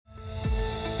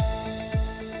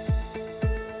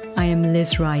I am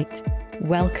Liz Wright.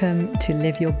 Welcome to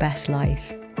Live Your Best Life.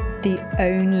 The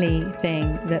only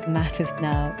thing that matters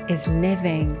now is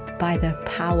living by the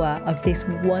power of this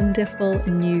wonderful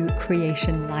new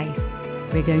creation life.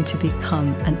 We're going to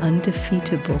become an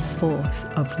undefeatable force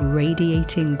of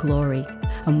radiating glory,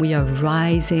 and we are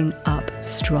rising up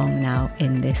strong now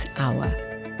in this hour.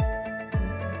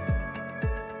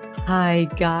 Hi,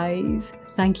 guys.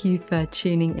 Thank you for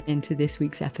tuning into this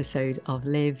week's episode of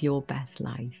Live Your Best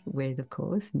Life with, of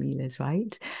course, me, Liz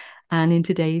Wright. And in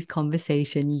today's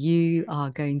conversation, you are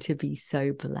going to be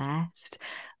so blessed.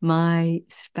 My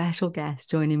special guest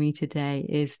joining me today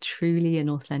is truly an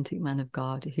authentic man of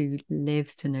God who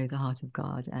lives to know the heart of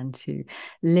God and to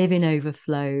live in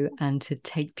overflow and to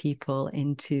take people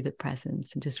into the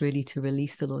presence and just really to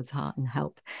release the Lord's heart and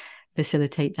help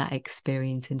facilitate that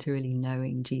experience into really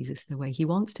knowing Jesus the way he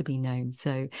wants to be known.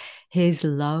 So his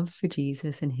love for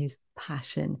Jesus and his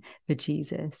passion for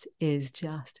Jesus is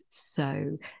just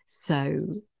so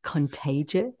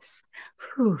contagious.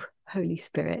 Whew, Holy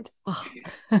Spirit. Oh,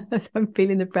 I'm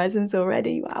feeling the presence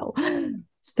already. Wow.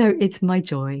 So it's my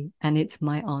joy and it's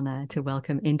my honor to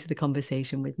welcome into the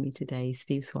conversation with me today,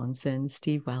 Steve Swanson.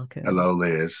 Steve, welcome. Hello,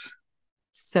 Liz.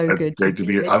 So It's good great to be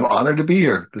be here. with I'm you. honored to be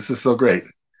here. This is so great.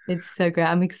 It's so great.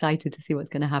 I'm excited to see what's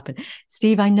going to happen.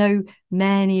 Steve, I know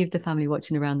many of the family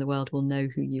watching around the world will know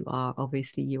who you are.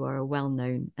 Obviously, you are a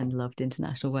well-known and loved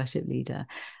international worship leader.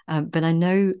 But I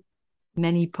know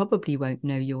many probably won't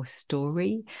know your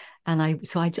story. And I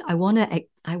want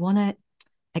to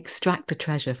extract the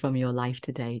treasure from your life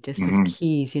today, just as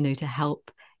keys, to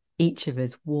help each of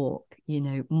us walk,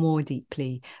 more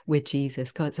deeply with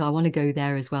Jesus. So I want to go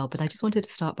there as well. But I just wanted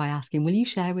to start by asking, will you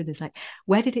share with us,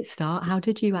 where did it start? How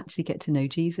did you actually get to know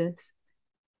Jesus?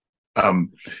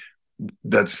 Um,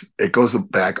 it goes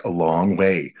back a long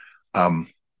way. I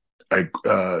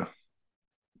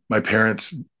My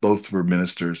parents both were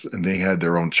ministers and they had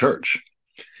their own church.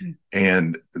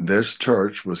 And this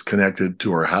church was connected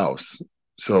to our house.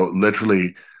 So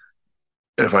literally,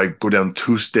 if I go down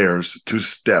two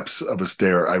steps of a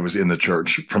stair, I was in the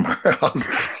church from our house.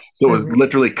 So it was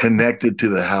literally connected to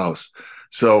the house.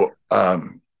 So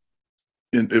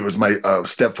it was my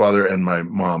stepfather and my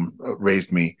mom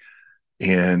raised me.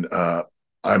 And I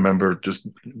remember just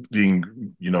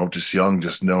being, just young,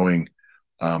 just knowing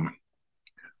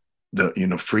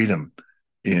the freedom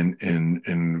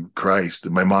in Christ.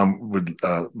 My mom would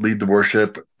lead the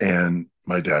worship and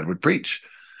my dad would preach.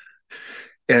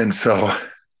 And so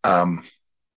I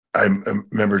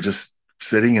remember just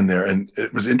sitting in there, and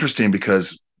it was interesting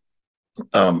because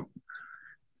um,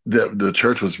 the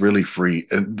church was really free,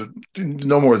 and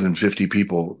no more than 50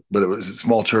 people, but it was a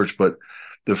small church. But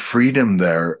the freedom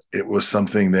there, it was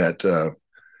something that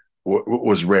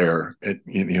was rare.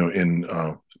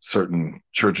 In certain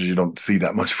churches, you don't see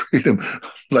that much freedom,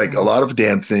 like a lot of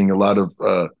dancing, a lot of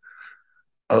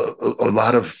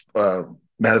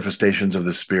manifestations of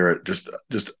the Spirit, just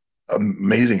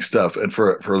amazing stuff. And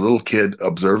for a little kid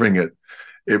observing it,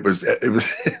 it was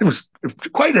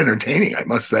quite entertaining, I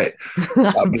must say.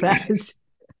 I bet.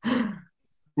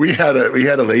 We had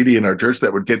a lady in our church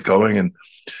that would get going, and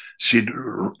she'd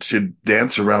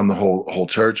dance around the whole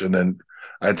church, and then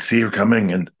I'd see her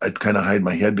coming, and I'd kind of hide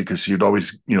my head because she'd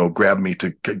always grab me to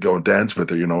go and dance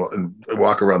with her, and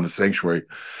walk around the sanctuary.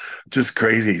 Just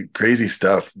crazy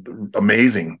stuff,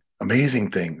 amazing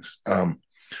things.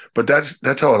 But that's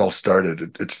how it all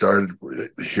started. It started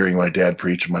hearing my dad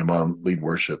preach and my mom lead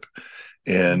worship.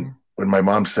 And when my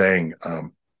mom sang,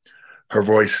 her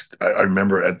voice, I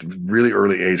remember at a really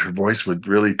early age, her voice would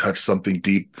really touch something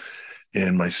deep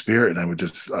in my spirit, and I would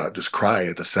just cry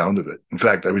at the sound of it. In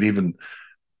fact, I would even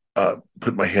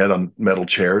put my head on metal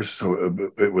chairs so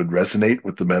it would resonate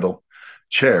with the metal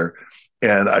chair.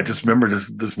 And I just remember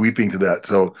just weeping to that.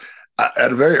 So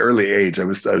at a very early age, I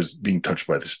was being touched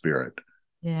by the Spirit.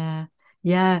 Yeah.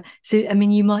 So, I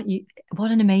mean,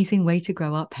 what an amazing way to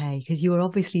grow up, hey, because you were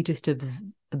obviously just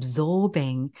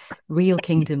absorbing real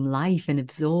kingdom life and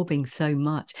absorbing so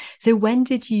much. So when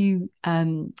did you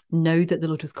know that the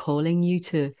Lord was calling you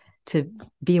to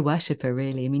be a worshiper,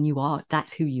 really? I mean,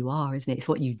 that's who you are, isn't it? It's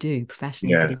what you do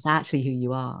professionally, but Yeah. it's actually who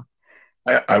you are.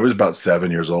 I was about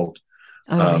 7 years old.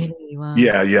 Oh, Um, really? Wow.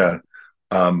 yeah, yeah.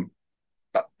 Um,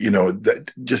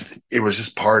 it was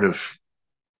just part of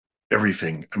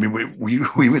everything. I mean,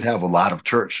 we would have a lot of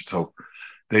church, so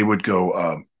they would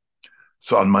go.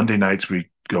 So on Monday nights we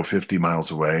go 50 miles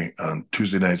away. On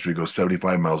Tuesday nights we go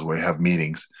 75 miles away. Have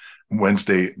meetings.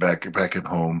 Wednesday back at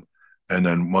home, and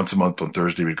then once a month on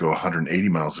Thursday we'd go 180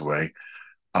 miles away,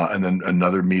 and then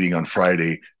another meeting on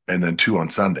Friday, and then two on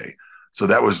Sunday. So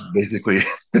that was basically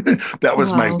that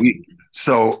was my Wow. week.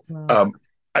 So Wow.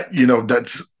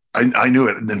 that's I knew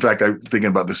it. In fact, I'm thinking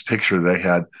about this picture they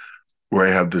had where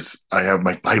I have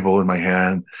my Bible in my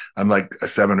hand. I'm like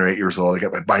 7 or 8 years old. I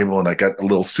got my Bible and I got a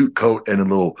little suit coat and a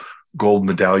little gold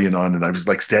medallion on, and I was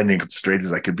like standing up straight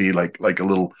as I could be, like a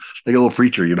little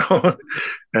preacher,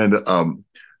 And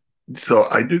so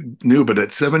I knew, but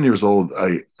at 7 years old,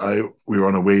 I we were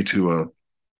on our way to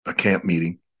a camp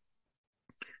meeting,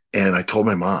 and I told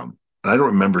my mom. And I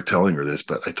don't remember telling her this,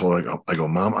 but I told her, I go,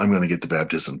 Mom, I'm going to get the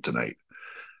baptism tonight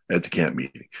at the camp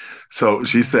meeting. So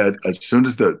she Wow. said, as soon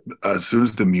as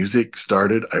the music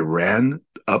started, I ran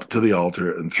up to the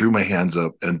altar and threw my hands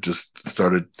up and just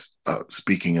started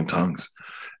speaking in tongues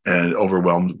and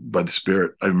overwhelmed by the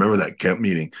Spirit. I remember that camp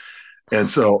meeting, and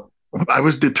so I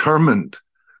was determined.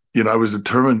 I was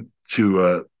determined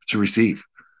to receive.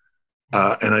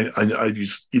 Yeah. And I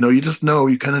just, you just know,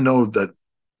 you kind of know that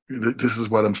this is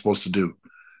what I'm supposed to do.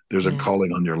 There's a Yeah.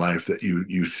 calling on your life that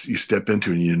you step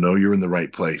into, and you're in the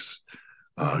right place.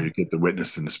 Yeah. You get the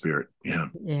witness in the Spirit. Yeah.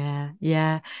 Yeah,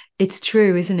 yeah, it's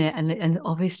true, isn't it? And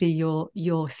obviously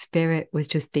your spirit was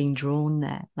just being drawn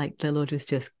there. Like the Lord was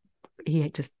just he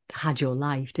had just had your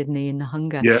life, didn't he? In the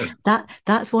hunger. Yeah.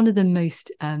 That's one of the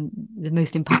most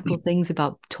impactful things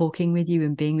about talking with you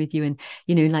and being with you. And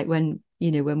like when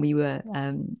we were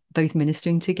both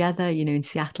ministering together, in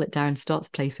Seattle at Darren Stott's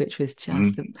place, which was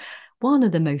just Mhm. one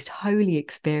of the most holy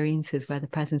experiences where the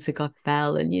presence of God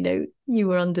fell, and you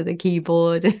were under the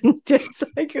keyboard and just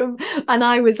like and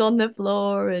I was on the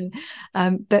floor, and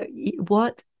but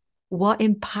what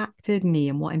impacted me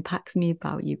and what impacts me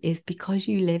about you is because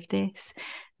you live this.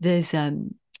 There's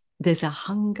um there's a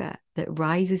hunger that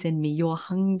rises in me. Your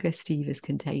hunger, Steve, is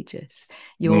contagious.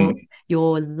 Your Mm.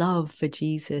 your love for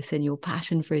Jesus and your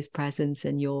passion for his presence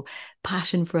and your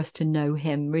passion for us to know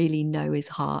him, really know his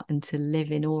heart and to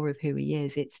live in awe of who he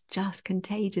is. It's just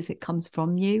contagious. It comes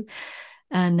from you.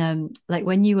 And like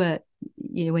when you were,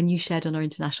 when you shared on our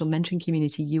international mentoring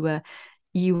community,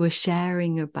 you were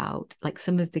sharing about like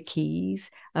some of the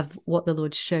keys of what the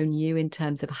Lord's shown you in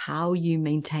terms of how you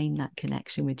maintain that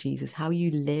connection with Jesus, how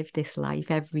you live this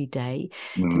life every day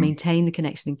to Mm. maintain the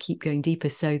connection and keep going deeper.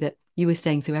 So that you were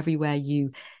saying, so everywhere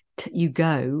you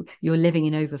go, you're living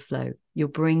in overflow. You're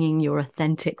bringing your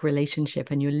authentic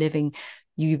relationship, and you're living.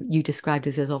 You described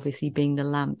us as obviously being the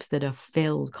lamps that are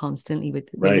filled constantly with.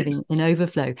 We're Right. living in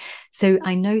overflow. So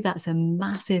I know that's a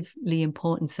massively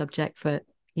important subject for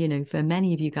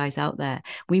many of you guys out there.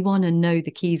 We want to know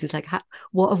the keys. It's like,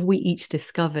 what have we each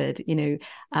discovered,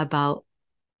 about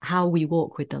how we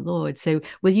walk with the Lord? So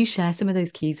will you share some of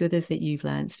those keys with us that you've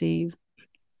learned, Steve?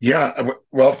 Yeah.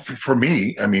 Well, for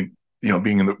me, I mean,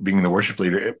 being the worship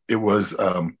leader, it was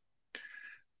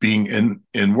being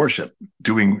in worship,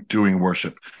 doing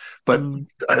worship. But Mm,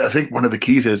 I think one of the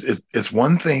keys is it's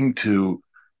one thing to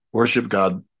worship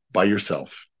God by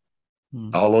yourself,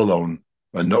 mm, all alone,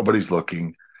 when nobody's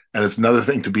looking, and it's another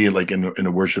thing to be like in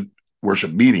a worship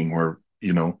meeting where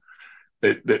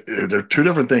they're two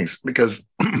different things. Because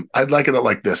I'd like it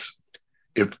like this: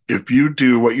 if you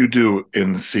do what you do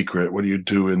in secret, what do you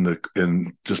do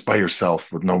in just by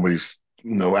yourself with no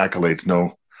accolades,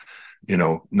 no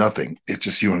nothing. It's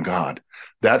just you and God.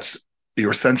 That's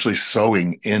You're essentially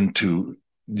sowing into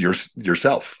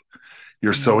yourself.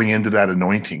 You're mm, sowing into that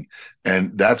anointing,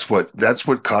 and that's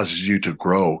what causes you to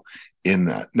grow in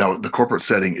that. Now, the corporate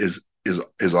setting is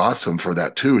awesome for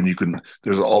that too, and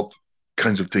there's all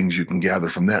kinds of things you can gather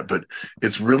from that. But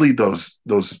it's really those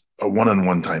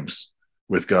one-on-one times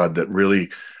with God that really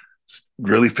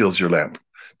fills your lamp.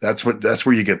 That's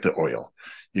where you get the oil.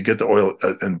 You get the oil,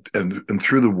 and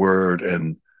through the word,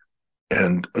 and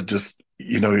just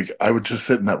I would just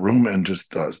sit in that room and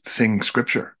just sing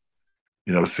scripture,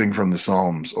 sing from the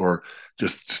Psalms, or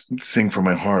just sing from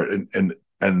my heart,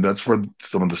 and that's where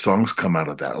some of the songs come out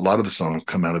of that. A lot of the songs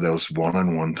come out of those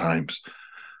one-on-one times.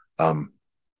 Um,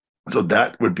 so uh,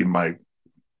 that would be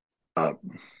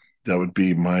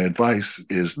my advice,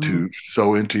 is mm. to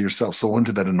sow into yourself, sow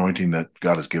into that anointing that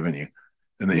God has given you,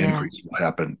 and the Yeah. increase will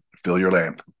happen. Fill your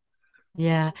lamp.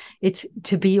 Yeah, it's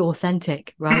to be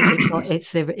authentic, right?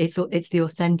 It's the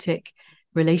authentic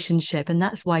relationship, and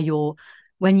that's why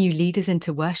when you lead us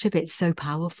into worship, it's so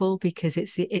powerful because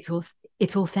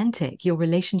it's authentic. Your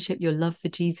relationship, your love for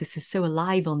Jesus is so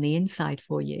alive on the inside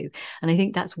for you, and I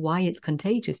think that's why it's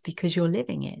contagious because you're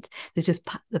living it. There's just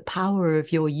the power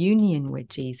of your union with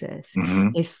Jesus Hmm.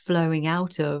 is flowing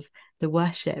out of the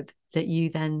worship that you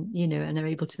then and are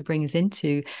able to bring us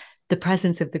into the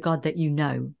presence of the God that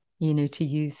to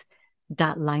use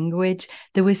that language.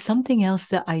 There was something else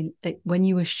that when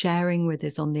you were sharing with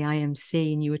us on the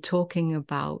IMC and you were talking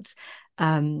about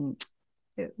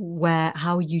where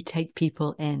how you take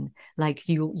people in, like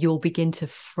you'll begin to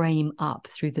frame up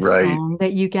through the Right. song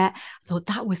that you get. I thought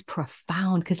that was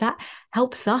profound because that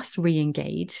helps us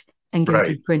re-engage and go Right.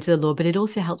 deeper into the Lord, but it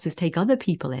also helps us take other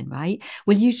people in, right?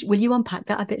 Will you unpack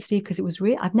that a bit, Steve? Because it was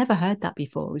really, I've never heard that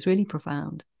before. It was really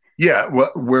profound. Yeah.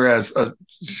 Well, whereas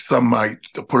some might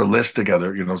put a list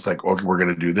together, it's like, okay, we're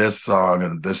going to do this song,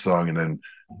 and then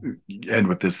end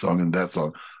with this song and that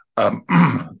song. Um,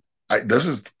 this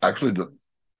is actually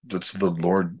that's the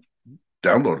Lord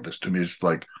downloaded this to me. It's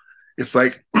like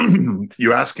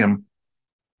you ask him,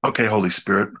 okay, Holy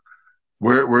Spirit,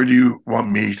 where do you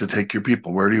want me to take your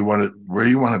people? Where do you want to? Where do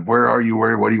you want to? Where are you?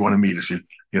 What do you want to meet us?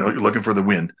 You're looking for the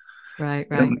wind. Right,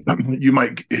 right. And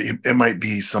it might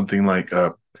be something like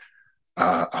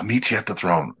I'll meet you at the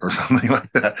throne or something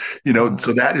like that. Wow.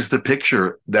 So that is the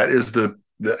picture. That is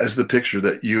the picture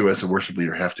that you as a worship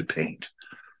leader have to paint.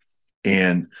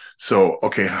 And so,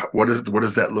 okay, what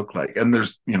does that look like? And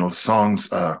there's songs.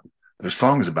 There's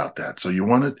songs about that. So you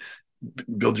want to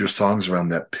build your songs around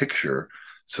that picture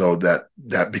so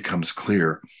that becomes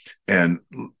clear. And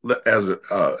as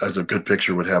a good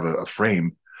picture would have a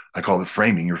frame. I call it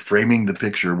framing. You're framing the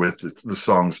picture with the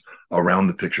songs around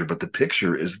the picture, but the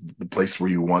picture is the place where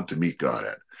you want to meet God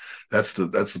at. That's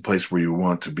the place where you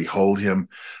want to behold him,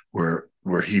 where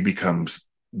he becomes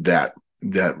that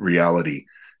reality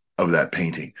of that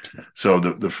painting. So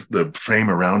the frame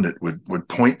around it would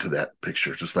point to that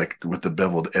picture, just like with the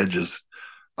beveled edges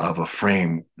of a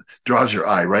frame draws your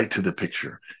eye right to the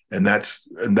picture. And that's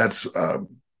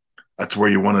where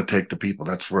you want to take the people.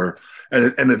 That's where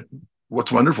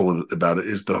what's wonderful about it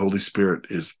is the Holy Spirit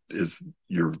is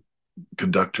your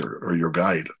conductor or your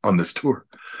guide on this tour.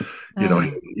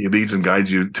 Oh, He leads and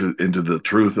guides you into the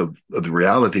truth of the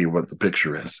reality of what the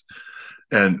picture is.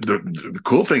 And the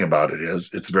cool thing about it is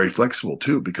it's very flexible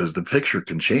too, because the picture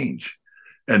can change.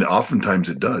 And oftentimes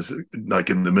it does, like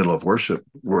in the middle of worship,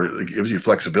 where it gives you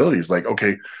flexibility. It's like,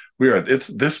 okay, we are at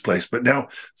this place, but now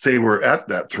say we're at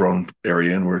that throne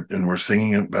area and we're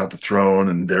singing about the throne,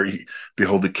 and there you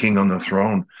behold the king on the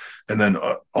throne. And then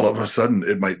all of a sudden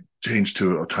it might change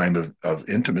to a time of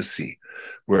intimacy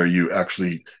where you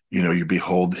actually, you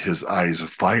behold his eyes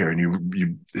of fire,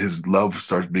 and his love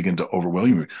starts begin to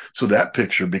overwhelm you. So that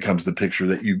picture becomes the picture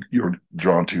that you're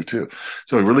drawn to too.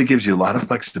 So it really gives you a lot of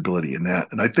flexibility in that.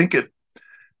 And I think it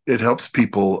helps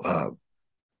people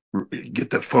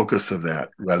get the focus of that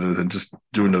rather than just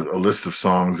doing a list of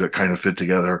songs that kind of fit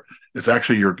together. It's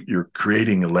actually you're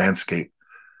creating a landscape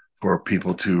for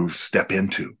people to step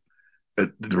into.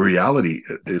 The reality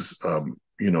is,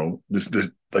 this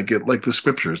like the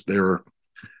scriptures. They're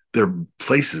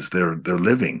places. They're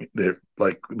living. They're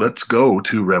like, let's go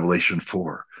to Revelation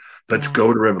 4. Let's yeah.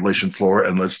 go to Revelation 4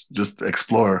 and let's just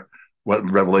explore what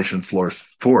Revelation 4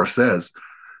 says.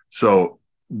 So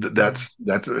Yeah.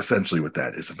 that's essentially what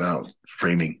that is about,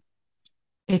 framing.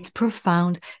 It's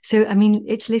profound. So, I mean,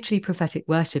 it's literally prophetic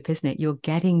worship, isn't it? You're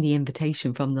getting the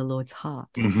invitation from the Lord's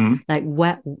heart. Mm-hmm.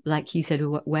 Like you said,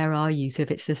 where are you? So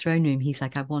if it's the throne room, he's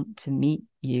like, I want to meet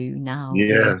you now in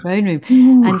the Yeah. throne room.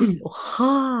 And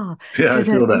Ooh. Yeah, so I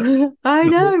feel that. that I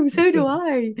know, so do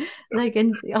I. Like,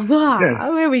 and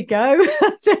Yeah. here we go.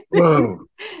 So Whoa.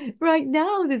 right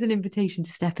now, there's an invitation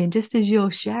to step in, just as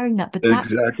you're sharing that. But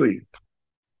Exactly.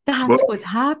 that's Well, what's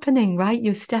happening, right?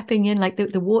 You're stepping in like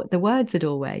the words are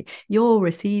doorway. You're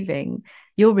receiving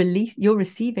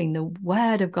the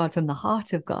word of God from the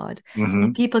heart of God. mm-hmm.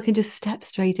 And people can just step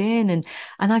straight in. And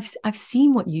I've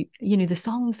seen what the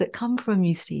songs that come from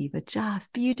you, Steve, are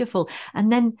just beautiful.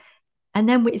 And then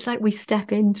it's like we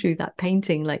step in through that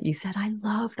painting, like you said. I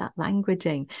love that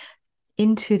languaging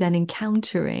into then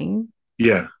encountering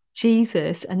Yeah.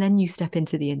 Jesus, and then you step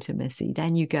into the intimacy.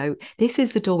 Then you go, this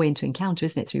is the doorway into encounter,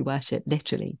 isn't it? Through worship,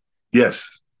 literally.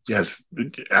 Yes. Yes.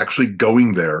 Actually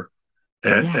going there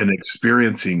and, Yeah. and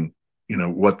experiencing,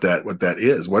 what that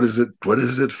is. What does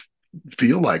it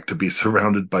feel like to be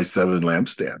surrounded by seven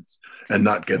lampstands and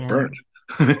not get Yeah. burnt?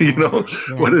 Yeah.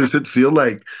 What Yeah. does it feel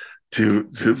like to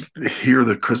hear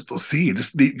the crystal sea?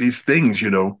 Just these things,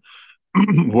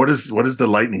 what does the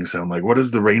lightning sound like? What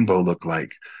does the rainbow look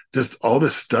like? Just all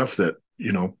this stuff that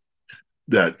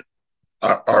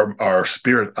our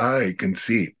spirit eye can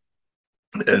see.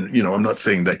 And I'm not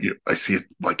saying that I see it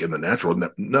like in the natural,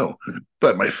 no,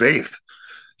 but my faith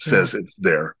Yeah. says it's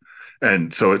there.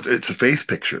 And so it's a faith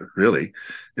picture, really.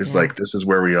 It's Yeah. like, this is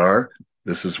where we are.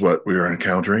 This is what we are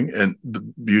encountering. And the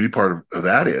beauty part of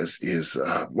that is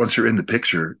once you're in the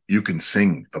picture, you can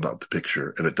sing about the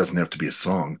picture, and it doesn't have to be a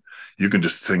song. you can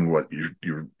just sing what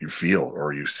you feel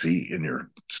or you see in your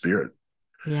spirit.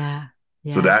 Yeah.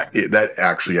 So Yeah. that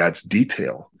actually adds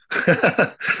detail.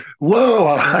 Whoa,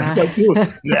 I Yeah. like you.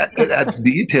 That it adds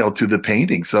detail to the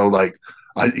painting. So like,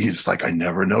 he's like, I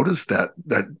never noticed that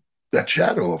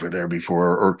shadow over there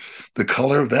before, or the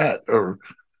color of that, or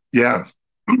yeah.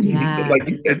 Yeah. Like,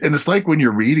 and it's like when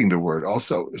you're reading the word.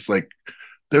 Also, it's like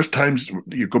there's times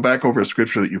you go back over a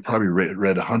scripture that you probably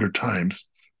read 100 times,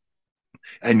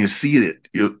 and you see it,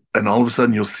 and all of a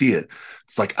sudden you'll see it.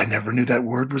 It's like I never knew that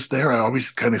word was there. I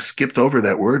always kind of skipped over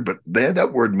that word, but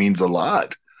that word means a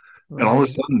lot. And all of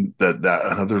a Right. sudden, that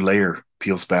another layer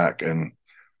peels back, and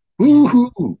Yeah.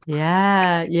 woohoo!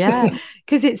 Yeah. Yeah.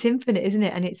 Because it's infinite, isn't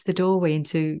it? And it's the doorway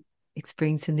into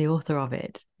experiencing the author of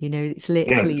it. It's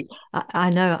Yes, literally, I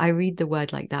know I read the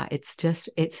word like that.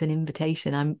 It's an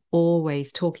invitation. I'm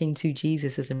always talking to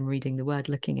Jesus as I'm reading the word,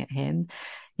 looking at him.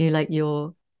 Like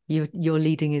you're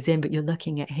leading us in, but you're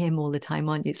looking at him all the time,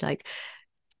 aren't you? It's like,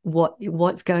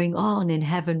 what's going on in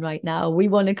heaven right now? We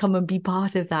want to come and be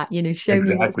part of that. Show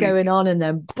me what's exactly. going on, and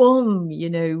then boom,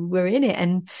 we're in it.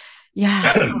 And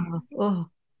yeah,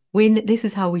 this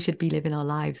is how we should be living our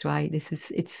lives, right?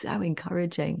 It's so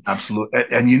encouraging. Absolutely.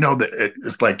 And you know that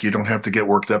it's like you don't have to get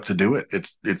worked up to do it.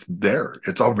 It's there.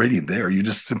 It's already there. You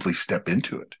just simply step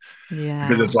into it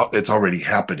because Yeah, it's already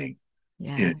happening.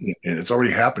 yeah, It's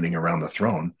already happening around the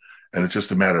throne, and it's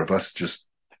just a matter of us just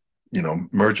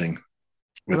merging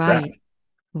with that. right,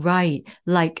 right.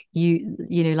 Like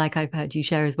like I've heard you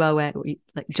share as well, where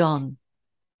like John.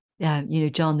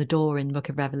 John the door in the Book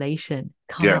of Revelation,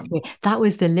 come Yeah, up here. That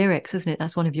was the lyrics, wasn't it?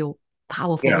 That's one of your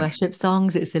powerful yeah, worship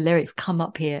songs. It's the lyrics, come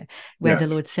up here, where yeah. the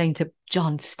Lord's saying to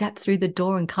John, step through the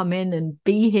door and come in and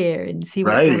be here and see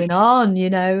what's Right. going on,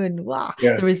 and wow,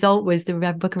 Yeah, the result was the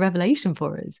Book of Revelation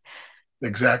for us.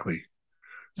 exactly.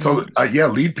 Yeah, So yeah,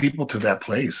 lead people to that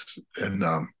place, and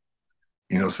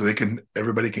so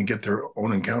everybody can get their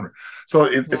own encounter. So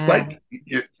it's yeah, like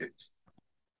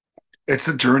it's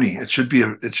a journey. it yeah, should be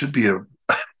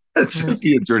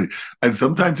a journey, and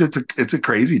sometimes it's a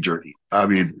crazy journey. I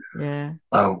mean, yeah,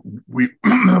 we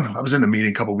I was in a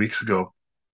meeting a couple weeks ago,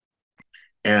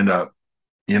 and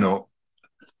you know,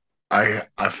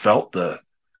 I felt the.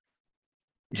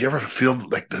 You ever feel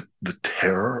like the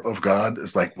terror of God?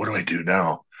 It's like, what do I do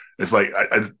now? It's like,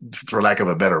 for lack of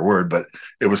a better word, but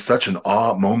it was such an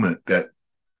awe moment that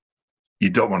you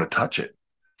don't want to touch it.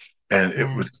 And it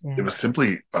yeah, was it yeah, was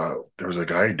simply there was a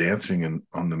guy dancing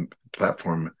on the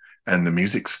platform, and the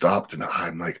music stopped, and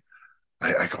I'm like,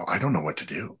 I go, I don't know what to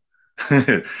do.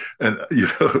 And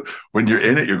when you're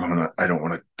in yeah, it, you're going, I don't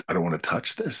want to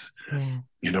touch this, yeah.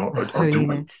 The or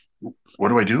do I? holiness. What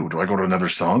do I do? Do I go to another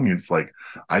song? It's like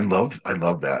I love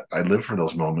that. I live for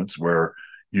those moments where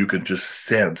you can just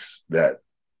sense that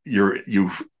you're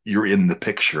in the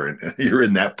picture and you're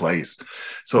in that place.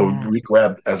 So Yeah, we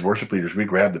grab, as worship leaders, we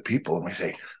grab the people and we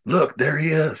say, "Look, there he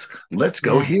is. Let's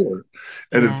go yeah, here."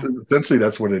 And yeah, essentially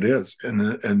that's what it is.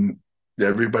 And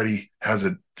everybody has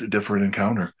a different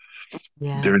encounter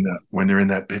yeah. during that when they're in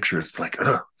that picture. It's like,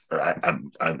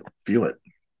 I feel it.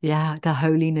 Yeah, the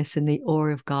holiness and the awe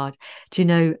of God. Do you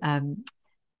know,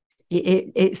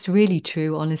 it's really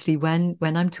true, honestly. When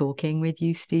I'm talking with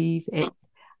you, Steve,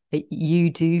 you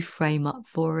do frame up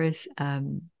for us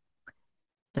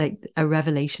like a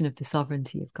revelation of the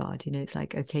sovereignty of God. It's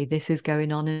like, okay, this is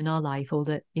going on in our life. All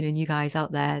that, and you guys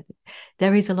out there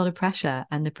is a lot of pressure,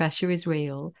 and the pressure is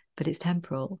real, but it's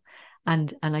temporal.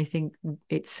 And I think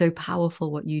it's so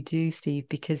powerful what you do, Steve,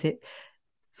 because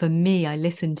for me, I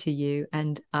listen to you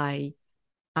and I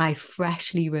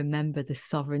freshly remember the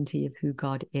sovereignty of who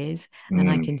God is, and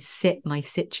I Mm, can sit my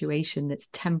situation that's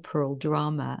temporal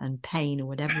drama and pain or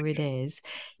whatever it is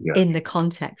yeah, in the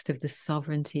context of the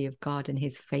sovereignty of God and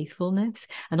his faithfulness.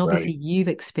 And right. obviously, you've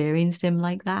experienced him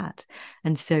like that.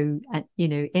 And so,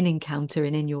 in encounter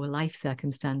and in your life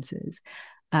circumstances,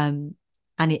 um,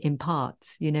 and it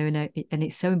imparts, and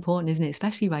it's so important, isn't it?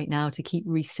 Especially right now, to keep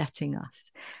resetting Yeah.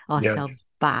 ourselves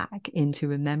back into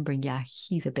remembering, yeah,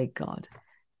 he's a big God.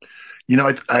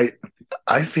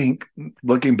 I think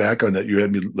looking back on that, you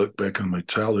had me look back on my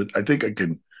childhood. I think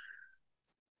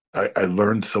I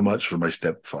learned so much from my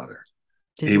stepfather.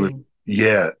 Did He was, you?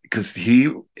 yeah, because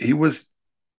he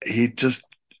just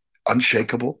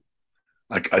unshakable.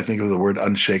 Like, I think of the word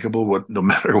unshakable, no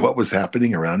matter what was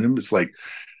happening around him. It's like,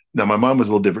 now my mom was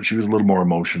a little different. She was a little more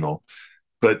emotional,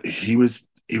 but he was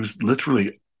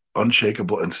literally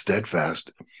unshakable and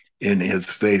steadfast in his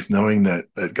faith, knowing that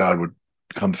God would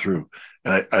come through.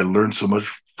 And I learned so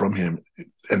much from him.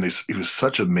 And he was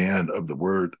such a man of the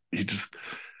word.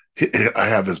 I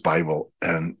have his Bible,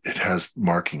 and it has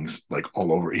markings like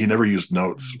all over. He never used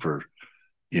notes for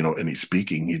any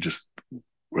speaking. He just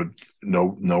would know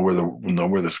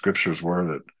where the scriptures were.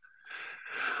 That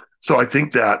so I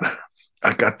think that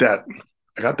I got that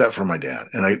I got that from my dad,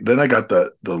 and I got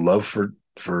the love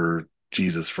for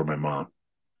Jesus from my mom,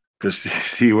 because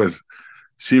she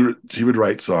would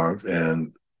write songs,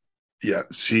 and yeah,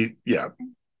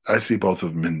 I see both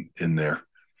of them in there,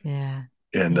 Yeah.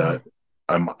 and Yeah.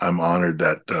 I'm honored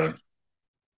that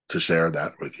to share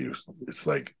that with you. It's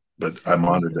like, but So I'm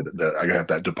honored beautiful. that I got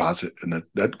that deposit, and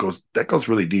that goes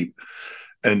really deep.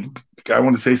 And I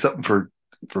want to say something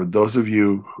for those of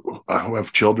you who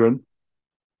have children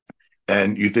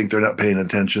and you think they're not paying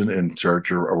attention in church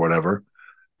or whatever.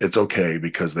 It's okay,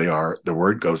 because they are. The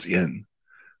word goes in.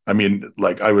 I mean,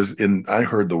 like I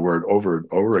heard the word over and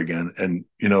over again, and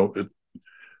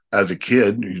as a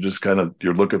kid,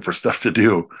 you're looking for stuff to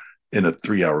do in a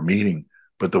 3 hour meeting,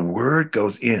 but the word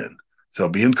goes in. So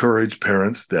be encouraged,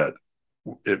 parents, that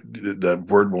the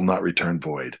word will not return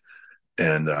void,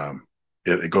 and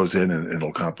it goes in, and it'll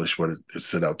accomplish what it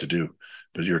set out to do.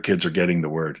 But your kids are getting the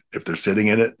word. If they're sitting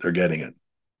in it, they're getting it.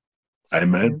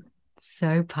 Amen.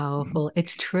 So, so powerful.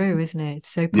 It's true, isn't it? It's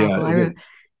so Yeah, powerful. it is.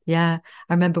 Yeah,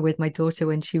 I remember with my daughter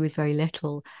when she was very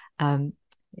little, um,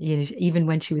 even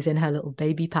when she was in her little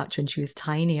baby patch when she was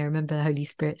tiny, I remember the Holy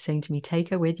Spirit saying to me, take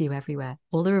her with you everywhere.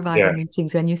 All the revival Yeah,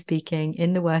 meetings when you're speaking,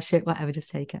 in the worship, whatever,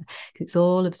 just take her. 'Cause it's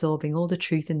all absorbing all the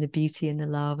truth and the beauty and the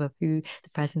love of the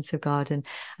presence of God. And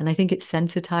I think it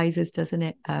sensitizes, doesn't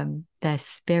it? Their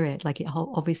spirit, like it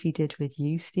obviously did with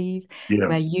you, Steve, yeah.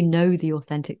 where you know the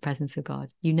authentic presence of God.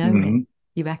 You know him. Hmm.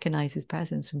 You recognize his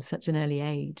presence from such an early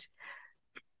age.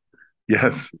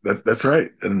 Yes, that's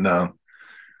right. And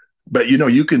but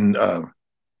you can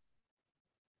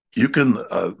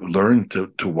learn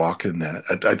to walk in that.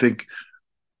 I think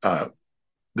uh,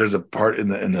 there's a part in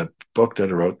the book that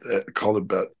I wrote called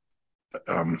about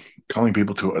um, calling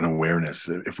people to an awareness.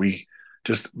 If we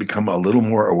just become a little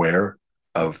more aware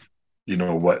of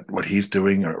what he's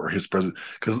doing, or his presence,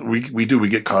 because we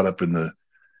get caught up in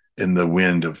the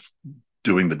wind of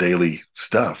doing the daily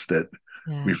stuff, that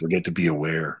we Yeah. forget to be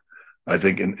aware. I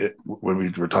think when we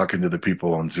were talking to the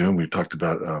people on Zoom, we talked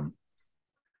about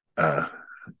uh,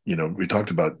 we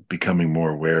talked about becoming more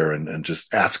aware, and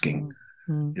just asking.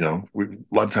 Mm, mm,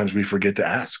 A lot of times we forget to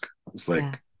ask. It's yeah.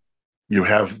 like, you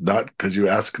have not because you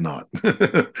ask not.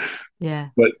 But Yeah.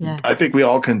 Yeah. I think we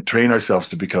all can train ourselves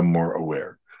to become more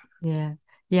aware. Yeah.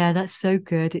 Yeah. That's so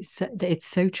good. It's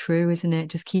so true, isn't it?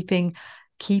 Just keeping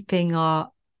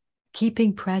our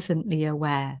keeping presently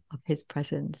aware of his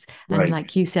presence, and Right.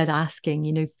 like you said, asking,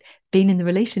 being in the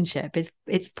relationship,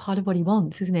 it's part of what he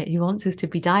wants, isn't it? He wants us to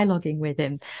be dialoguing with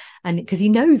him, and because he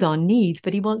knows our needs,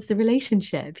 but he wants the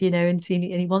relationship, and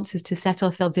he wants us to set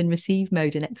ourselves in receive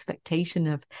mode and expectation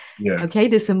of, Yeah. okay,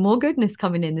 there's some more goodness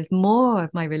coming in, there's more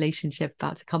of my relationship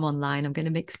about to come online, I'm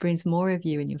going to experience more of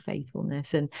you in your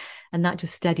faithfulness, and that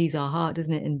just steadies our heart,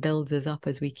 doesn't it, and builds us up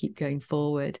as we keep going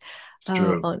forward. It's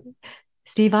Oh, true.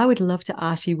 Steve, I would love to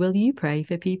ask you, will you pray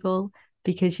for people?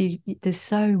 Because there's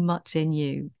so much in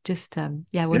you. Just yeah,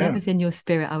 Yeah. whatever's in your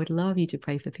spirit, I would love you to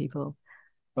pray for people.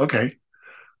 Okay.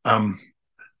 Um,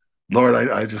 Lord,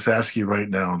 I just ask you right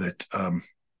now that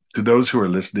to those who are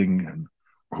listening, and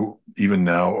who even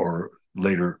now or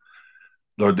later,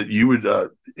 Lord, that you would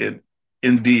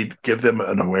indeed give them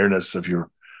an awareness of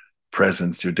your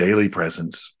presence, your daily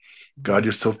presence. God,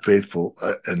 you're so faithful,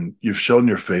 and you've shown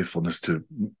your faithfulness to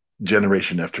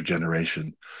generation after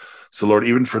generation. So, Lord,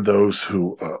 even for those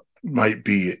who might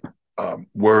be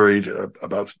worried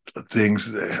about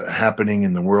things happening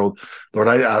in the world, Lord,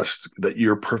 I ask that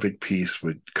your perfect peace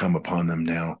would come upon them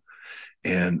now,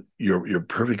 and your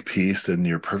perfect peace and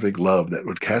your perfect love that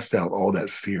would cast out all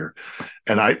that fear.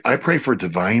 And I pray for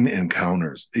divine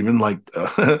encounters, even like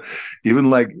even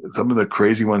like some of the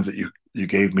crazy ones that you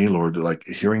gave me, Lord, like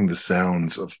hearing the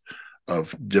sounds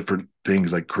of different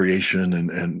things like creation,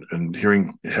 and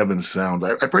hearing heaven's sound.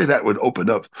 I pray that would open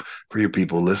up for your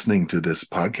people listening to this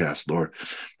podcast, Lord,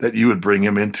 that you would bring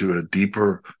them into a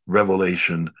deeper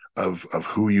revelation of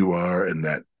who you are, and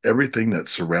that everything that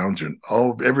surrounds you,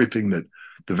 and everything that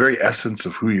the very essence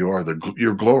of who you are,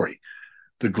 your glory,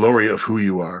 the glory of who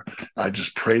you are. I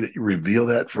just pray that you reveal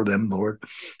that for them, Lord.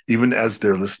 Even as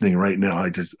they're listening right now,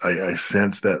 I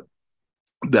sense that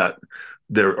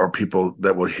there are people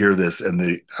that will hear this, and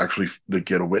they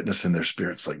get a witness in their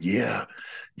spirits, like, yeah,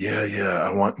 yeah, yeah, I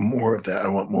want more of that. I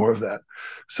want more of that.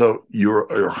 So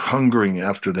you're hungering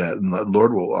after that, and the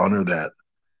Lord will honor that.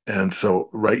 And so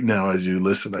right now, as you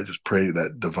listen, I just pray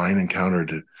that divine encounter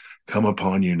to come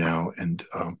upon you now, and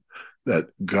that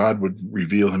God would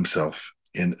reveal himself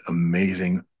in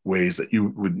amazing ways that you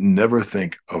would never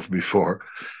think of before.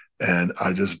 And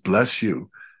I just bless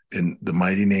you in the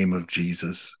mighty name of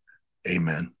Jesus.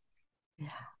 Amen. Yeah.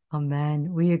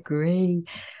 Amen. We agree.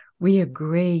 We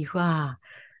agree. Wow.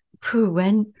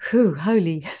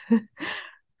 Holy.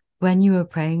 When you were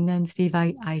praying then, Steve,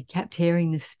 I kept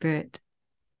hearing the Spirit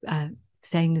uh,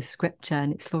 saying the scripture,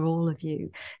 and it's for all of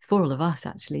you. It's for all of us,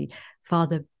 actually.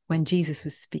 Father, when Jesus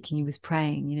was speaking, he was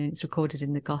praying, it's recorded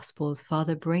in the Gospels,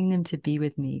 Father, bring them to be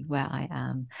with me where I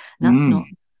am. And that's not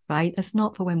Mm. right. That's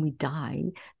not for when we die.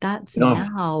 That's No.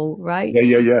 now, right? Yeah,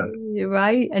 yeah, yeah.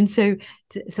 Right. And so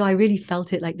I really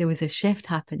felt it like there was a shift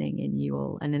happening in you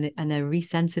all, and a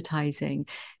resensitizing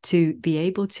to be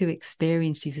able to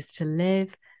experience Jesus, to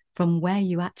live from where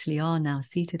you actually are now,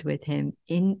 seated with him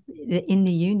in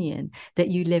the union, that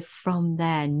you live from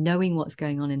there, knowing what's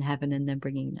going on in heaven and then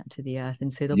bringing that to the earth.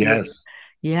 And so there'll be Yes.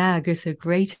 just a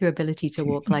greater ability to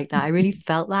walk like that. I really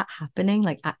felt that happening,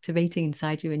 like activating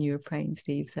inside you when you were praying,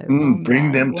 Steve. So, oh Bring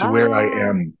man, them to where I wow.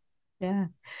 am. Yeah.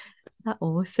 That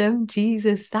awesome.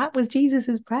 Jesus, that was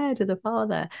Jesus's prayer to the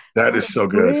Father. That Father, is so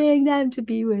good. bring them to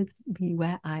be with me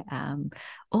where I am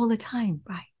all the time,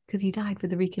 right? Because he died for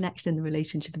the reconnection and the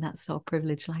relationship, and that's our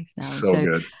privileged life now. And So so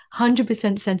good.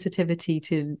 100% sensitivity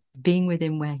to being with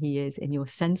him where he is in your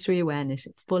sensory awareness,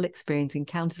 full experience,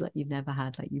 encounters like you've never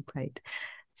had, like you prayed.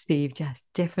 Steve, just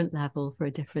different level for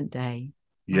a different day.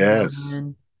 Yes.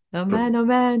 Amen. From, Amen.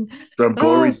 Amen. from Oh,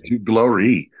 glory to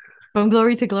glory. from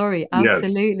glory to glory, Yes.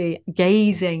 absolutely.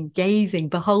 Gazing,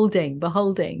 beholding,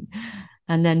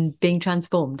 and then being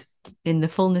transformed in the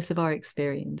fullness of our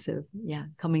experience of,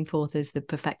 coming forth as the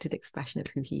perfected expression of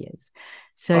who he is.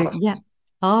 So, Oh, yeah.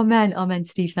 Amen. Amen.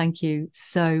 Steve, thank you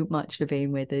so much for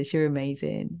being with us. You're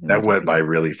amazing. And we that just, went by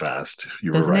really fast.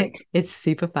 You were doesn't right. it? It's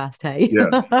super fast, hey?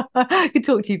 Yes. I could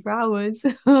talk to you for hours.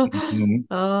 Mhm.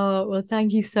 Oh, well,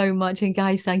 thank you so much. And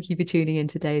guys, thank you for tuning in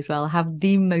today as well. Have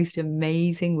the most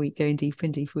amazing week going deeper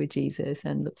and deeper with Jesus,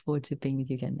 and look forward to being with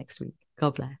you again next week.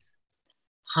 God bless.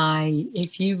 Hi,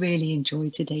 if you really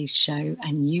enjoyed today's show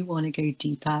and you want to go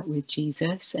deeper with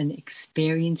Jesus and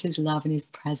experience his love and his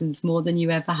presence more than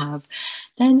you ever have,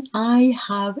 then I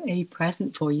have a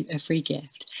present for you, a free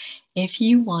gift. If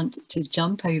you want to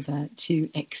jump over to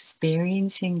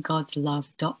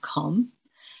experiencinggodslove.com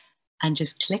and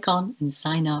just click on and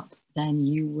sign up, then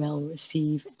you will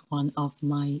receive one of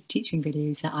my teaching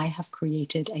videos that I have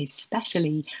created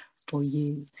especially for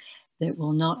you, that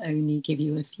will not only give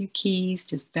you a few keys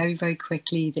just very, very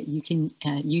quickly that you can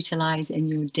utilize in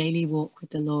your daily walk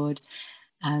with the Lord.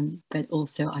 But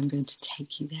also I'm going to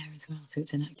take you there as well. So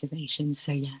it's an activation.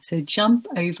 So so jump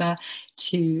over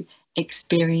to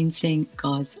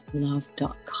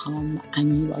experiencinggodslove.com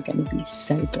and you are going to be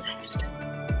so blessed.